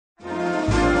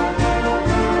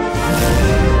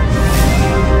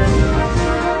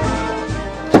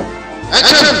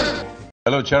Action!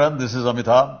 Hello Charan, this is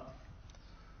Amitabh.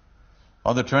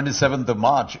 On the 27th of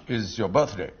March is your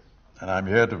birthday, and I'm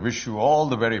here to wish you all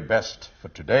the very best for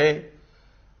today,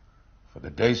 for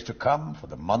the days to come, for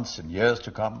the months and years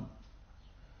to come,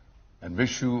 and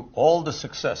wish you all the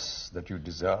success that you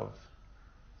deserve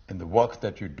in the work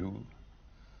that you do.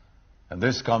 And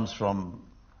this comes from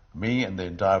me and the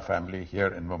entire family here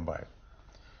in Mumbai.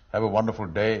 Have a wonderful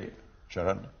day,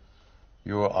 Charan.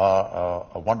 You are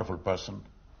a wonderful person.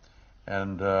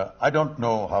 And I don't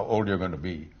know how old you're going to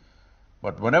be,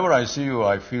 but whenever I see you,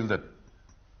 I feel that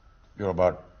you're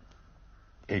about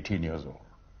 18 years old.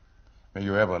 May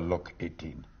you ever look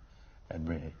 18, and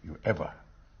may you ever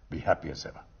be happy as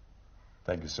ever.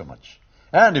 Thank you so much.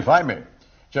 And if I may,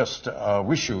 just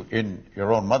wish you in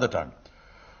your own mother tongue,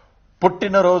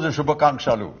 Puttina Roju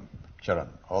Shubhakangshalu, Charan.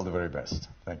 All the very best.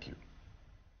 Thank you.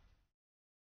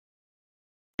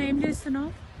 ఏం చేస్తున్నావు?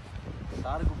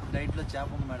 Sir ఇప్పుడు డైట్లో చేప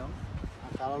ఉంది madam, ఆ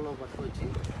కాలంలో పట్టుకొచ్చి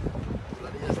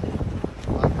ready చేస్తాం.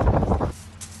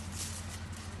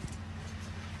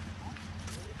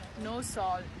 No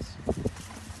salt,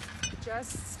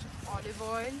 just olive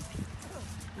oil,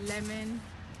 lemon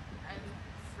and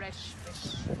fresh fish.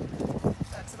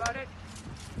 That's about it.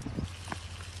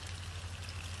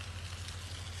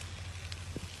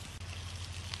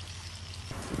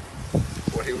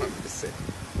 What do you want me to say?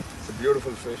 It's a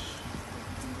beautiful fish.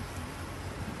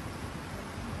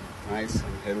 Nice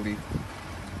and healthy.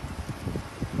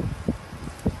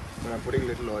 But I'm putting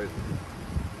little oil.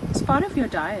 It's part of your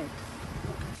diet.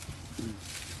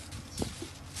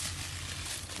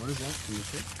 What is that? Can you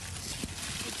say?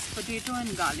 It's potato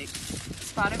and garlic.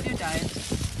 It's part of your diet.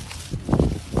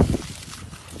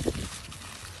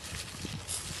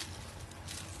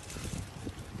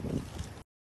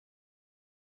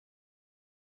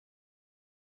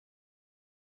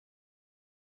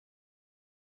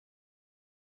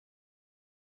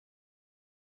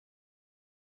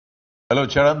 Hello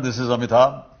Charan, this is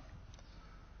Amitabh.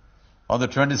 On the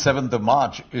 27th of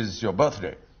March is your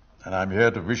birthday, and I'm here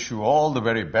to wish you all the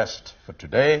very best for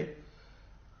today,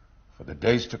 for the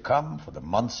days to come, for the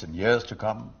months and years to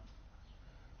come,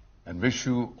 and wish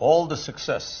you all the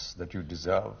success that you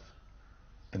deserve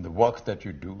in the work that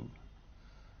you do.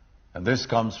 And this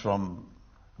comes from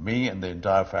me and the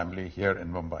entire family here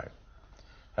in Mumbai.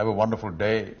 Have a wonderful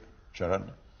day, Charan.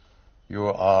 You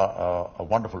are a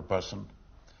wonderful person.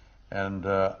 And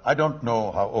I don't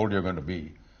know how old you're going to be,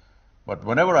 but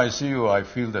whenever I see you, I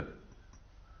feel that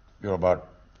you're about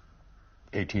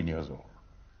 18 years old.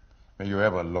 May you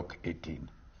ever look 18,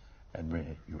 and may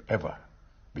you ever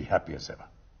be happy as ever.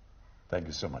 Thank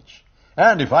you so much.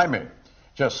 And if I may,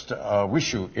 just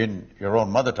wish you in your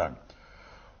own mother tongue,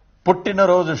 Puttina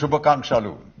Roju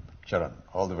Shubhakangshalu, Charan.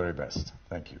 All the very best.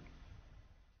 Thank you.